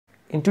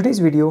In today's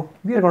video,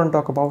 we are going to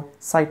talk about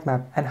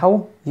sitemap and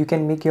how you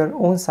can make your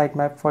own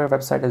sitemap for your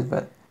website as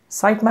well.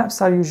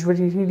 Sitemaps are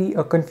usually really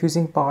a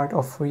confusing part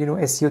of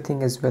SEO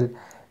thing as well.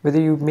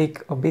 Whether you make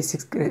a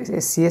basic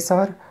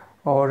CSR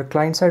or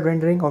client-side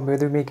rendering, or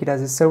whether you make it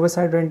as a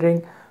server-side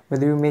rendering,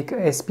 whether you make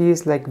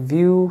SPAs like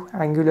Vue,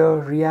 Angular,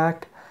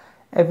 React,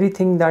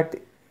 everything that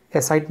a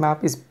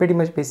sitemap is pretty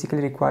much basically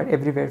required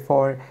everywhere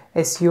for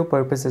SEO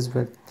purpose as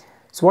well.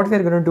 So what we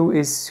are going to do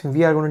is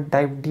we are going to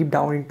dive deep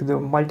down into the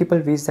multiple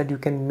ways that you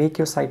can make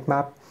your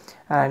sitemap,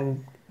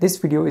 and this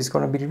video is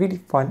going to be really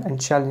fun and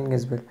challenging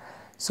as well.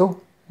 So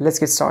let's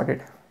get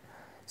started.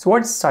 So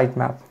what's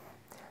sitemap?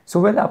 So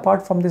well,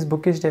 apart from this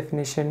bookish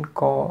definition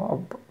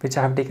which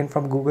I have taken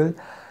from Google,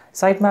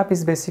 sitemap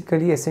is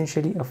basically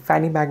essentially a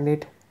fanny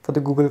magnet for the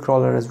Google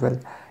crawler as well.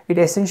 It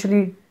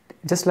essentially,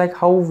 just like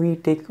how we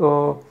take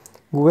Google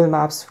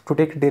Maps to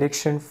take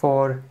direction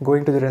for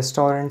going to the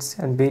restaurants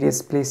and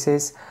various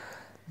places,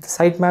 the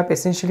sitemap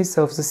essentially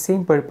serves the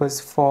same purpose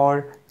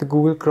for the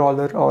Google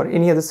crawler or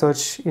any other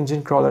search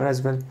engine crawler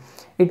as well.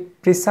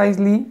 It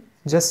precisely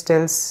just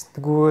tells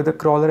the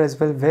crawler as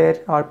well where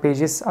our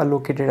pages are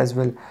located as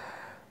well.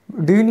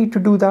 Do you need to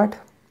do that?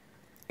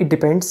 It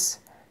depends,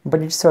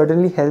 but it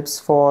certainly helps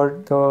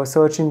for the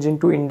search engine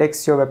to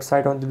index your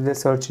website onto the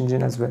search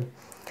engine as well.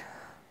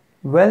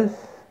 Well,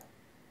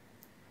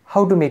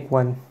 how to make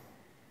one?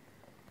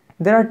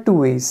 There are two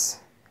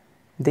ways,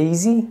 the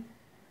easy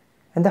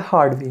and the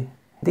hard way.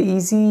 The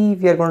easy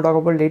we are going to talk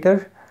about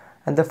later,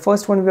 and the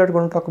first one we are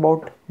going to talk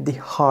about the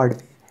hard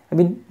way. I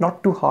mean,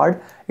 not too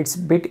hard, it's a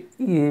bit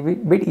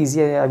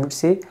easier, I would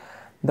say.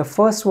 The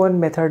first one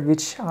method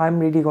which I'm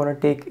really going to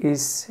take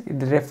is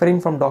referring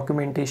from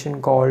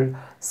documentation called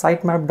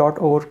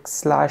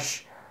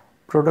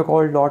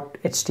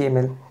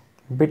sitemap.org/protocol.html.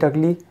 Bit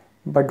ugly,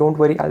 but don't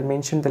worry, I'll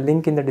mention the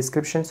link in the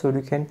description so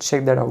you can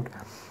check that out.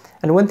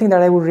 And one thing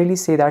that I would really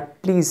say that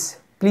please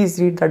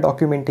read the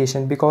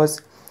documentation,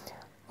 because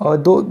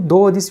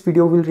though this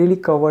video will really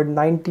cover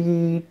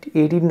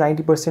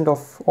 80-90%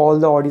 of all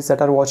the audience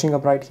that are watching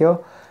up right here,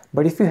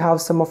 but if you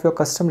have some of your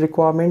custom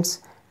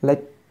requirements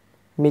like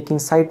making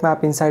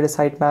sitemap inside a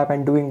sitemap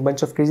and doing a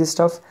bunch of crazy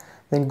stuff,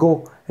 then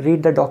go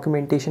read the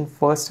documentation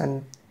first,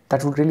 and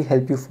that would really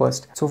help you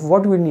first. So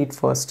what do you need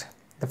first?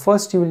 The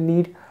first you will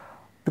need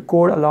to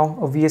code along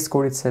a VS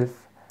Code itself.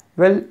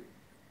 Well,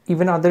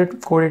 even other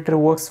code editor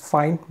works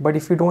fine, but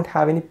if you don't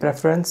have any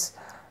preference,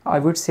 I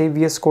would say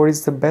VS Code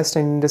is the best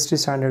and industry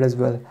standard as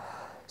well.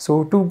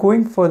 So to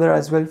going further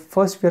as well,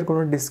 first we are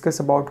going to discuss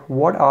about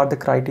what are the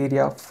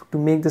criteria to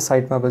make the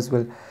sitemap as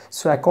well.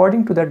 So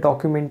according to that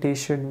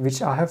documentation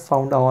which I have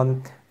found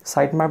on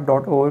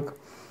sitemap.org,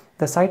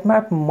 the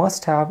sitemap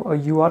must have a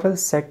URL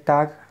set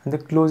tag and the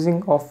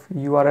closing of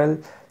URL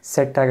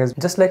set tag as well.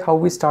 Just like how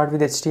we start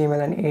with HTML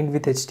and end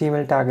with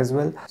HTML tag as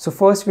well. So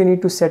first we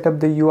need to set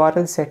up the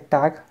URL set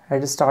tag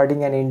at the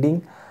starting and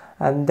ending,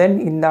 and then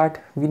in that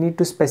we need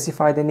to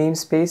specify the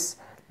namespace.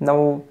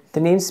 Now the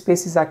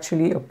namespace is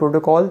actually a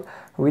protocol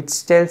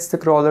which tells the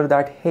crawler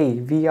that hey,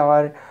 we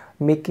are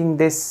making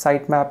this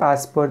sitemap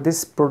as per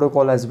this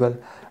protocol as well.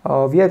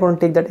 We are going to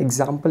take that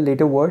example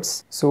later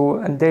words. So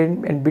and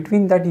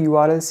between that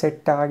URL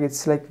set tag,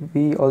 it's like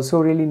we also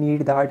really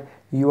need that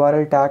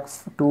URL tag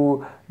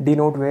to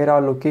denote where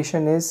our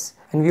location is,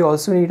 and we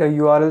also need a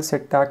URL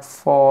set tag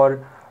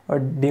for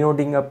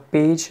denoting a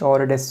page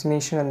or a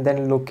destination, and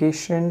then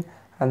location,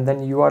 and then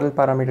URL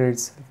parameter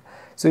itself.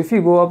 So if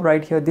you go up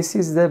right here, this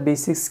is the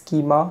basic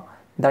schema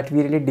that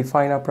we really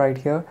define up right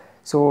here.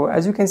 So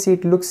as you can see,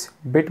 it looks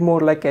a bit more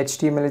like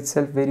HTML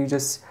itself, where you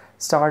just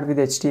start with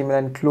HTML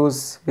and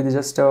close with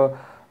just a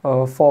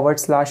forward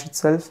slash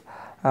itself.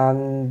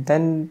 And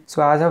then,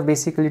 so as I've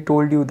basically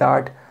told you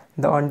that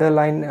the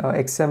underline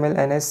XML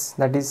NS,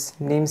 that is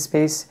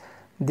namespace,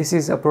 this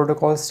is a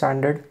protocol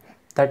standard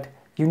that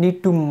you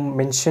need to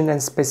mention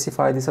and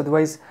specify this,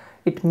 otherwise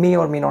it may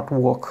or may not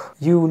work.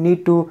 You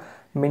need to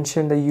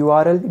mention the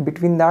URL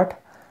between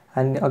that,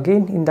 and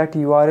again in that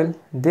URL,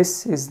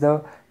 this is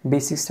the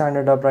basic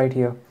standard up right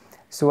here.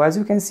 So as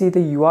you can see, the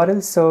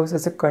URL serves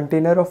as a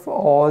container of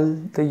all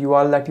the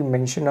URL that you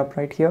mention up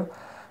right here,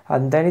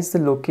 and then it's the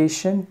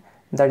location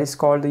that is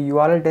called the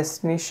URL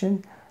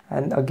destination,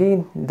 and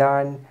again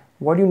then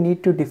what you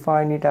need to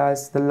define it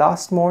as the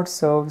last mode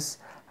serves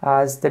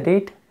as the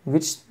date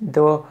which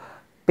the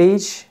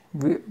page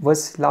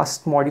was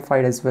last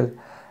modified as well,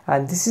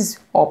 and this is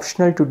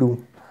optional to do.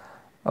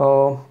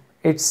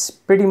 It's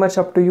pretty much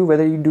up to you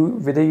whether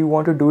you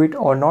want to do it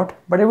or not,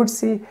 but I would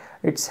say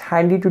it's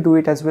handy to do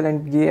it as well,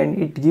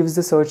 and it gives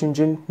the search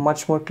engine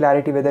much more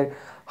clarity whether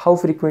how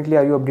frequently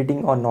are you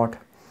updating or not.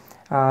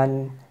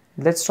 And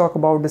let's talk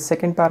about the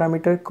second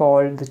parameter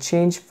called the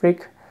change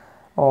freq,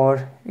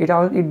 or it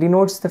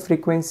denotes the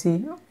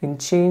frequency in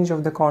change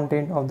of the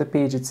content of the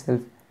page itself.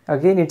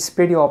 Again, it's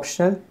pretty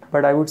optional,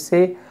 but I would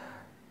say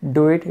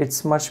do it,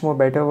 it's much more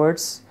better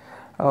words.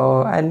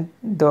 And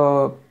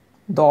the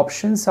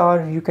options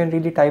are, you can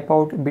really type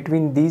out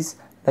between these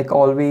like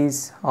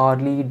always,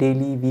 hourly,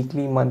 daily,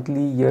 weekly,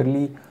 monthly,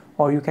 yearly,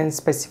 or you can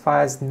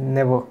specify as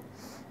never.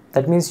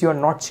 That means you are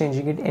not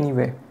changing it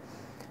anywhere.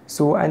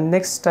 So, and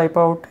next type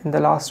out, and the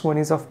last one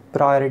is of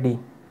priority.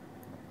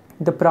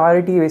 The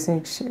priority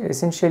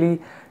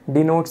essentially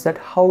denotes that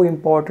how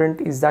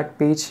important is that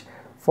page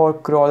for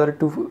crawler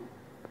to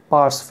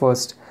parse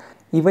first.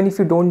 Even if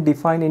you don't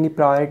define any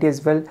priority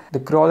as well, the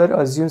crawler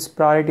assumes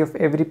priority of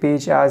every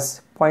page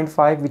as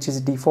 0.5, which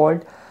is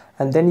default,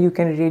 and then you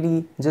can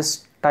really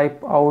just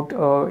type out,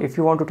 if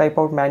you want to type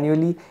out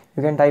manually,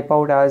 you can type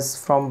out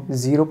as from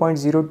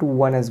 0.0 to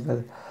 1 as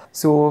well.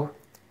 So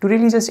to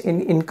really just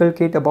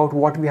inculcate about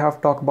what we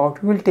have talked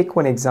about, we will take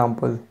one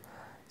example.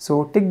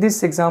 So take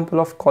this example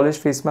of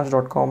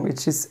collegefacemash.com,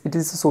 it is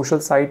a social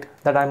site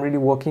that I'm really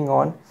working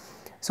on.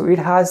 So it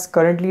has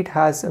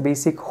a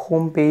basic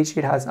home page,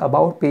 it has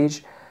about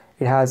page,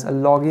 it has a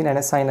login and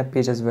a sign up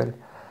page as well.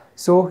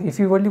 So if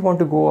you really want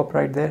to go up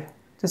right there,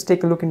 just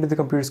take a look into the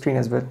computer screen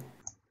as well.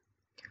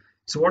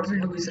 So what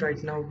we'll do is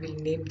right now we'll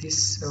name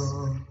this,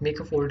 make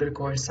a folder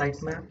called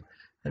sitemap,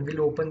 and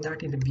we'll open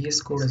that in the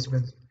vscode as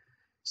well.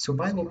 So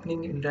by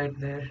opening it right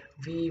there,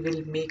 we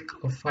will make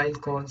a file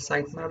called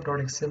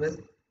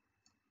sitemap.xml.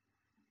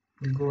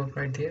 We'll go up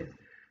right here,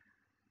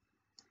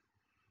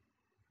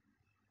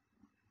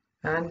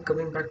 and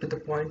coming back to the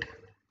point,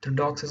 the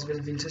docs as well,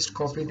 we'll just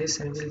copy this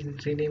and we'll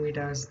rename it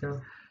as the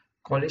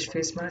college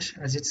face mash,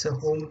 as it's a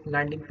home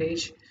landing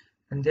page.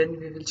 And then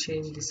we will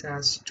change this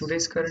as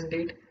today's current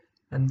date.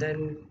 And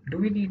then do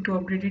we need to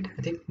update it?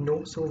 I think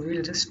no, so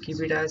we'll just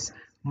keep it as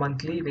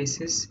monthly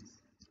basis,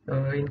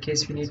 in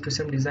case we need to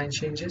some design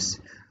changes.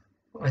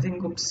 I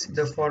think oops,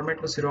 the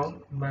format was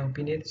wrong in my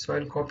opinion, so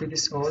I'll copy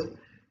this all,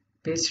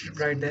 paste it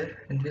right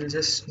there, and we'll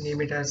just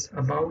name it as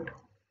about,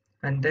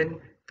 and then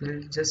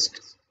we'll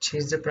just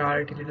change the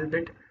priority a little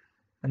bit,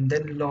 and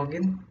then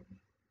login,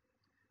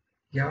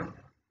 yeah,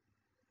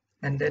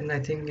 and then I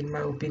think in my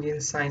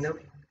opinion sign up.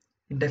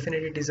 It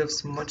definitely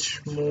deserves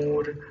much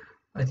more,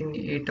 I think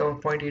 8 or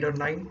 0.8 or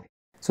 9.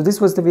 So this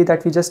was the way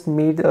that we just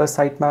made a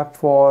sitemap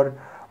for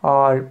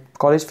our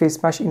college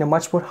face mash in a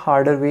much more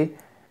harder way.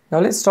 Now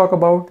let's talk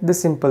about the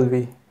simple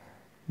way.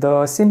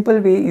 The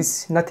simple way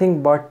is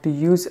nothing but to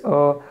use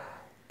a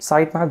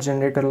sitemap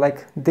generator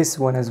like this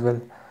one as well.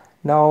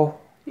 Now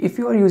if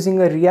you are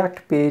using a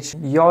React page,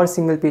 your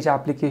single page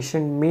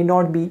application may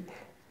not be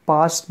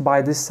parsed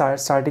by this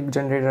static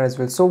generator as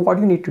well. So what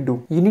you need to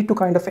do, you need to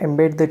kind of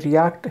embed the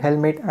React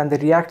helmet and the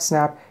React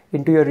snap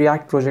into your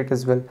React project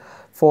as well.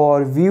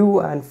 For Vue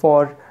and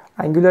for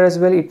Angular as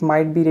well, it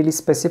might be really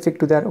specific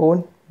to their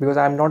own, because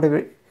I'm not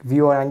a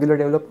Vue or Angular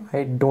developer,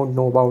 I don't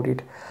know about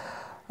it.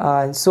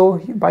 And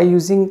so by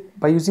using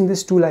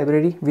this tool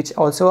library, which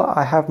also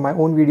I have my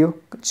own video,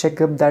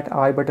 check up that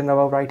I button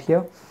above right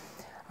here.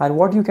 And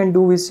what you can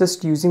do is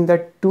just using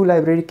that tool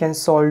library can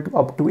solve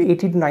up to 80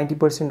 to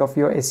 90% of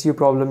your SEO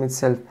problem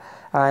itself.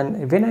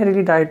 And when I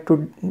really tried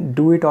to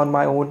do it on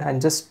my own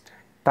and just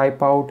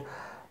type out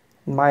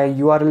my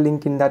URL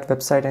link in that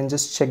website and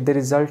just check the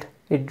result,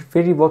 it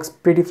really works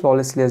pretty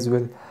flawlessly as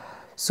well.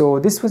 So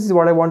this was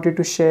what I wanted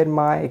to share,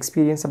 my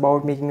experience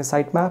about making a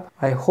sitemap.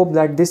 I hope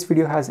that this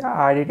video has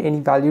added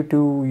any value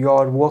to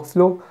your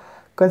workflow.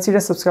 Consider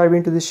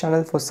subscribing to this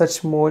channel for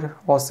such more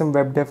awesome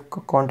web dev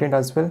content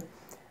as well.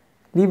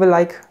 Leave a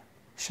like,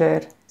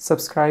 share,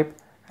 subscribe,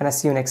 and I'll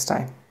see you next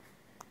time.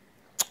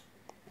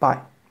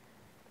 Bye.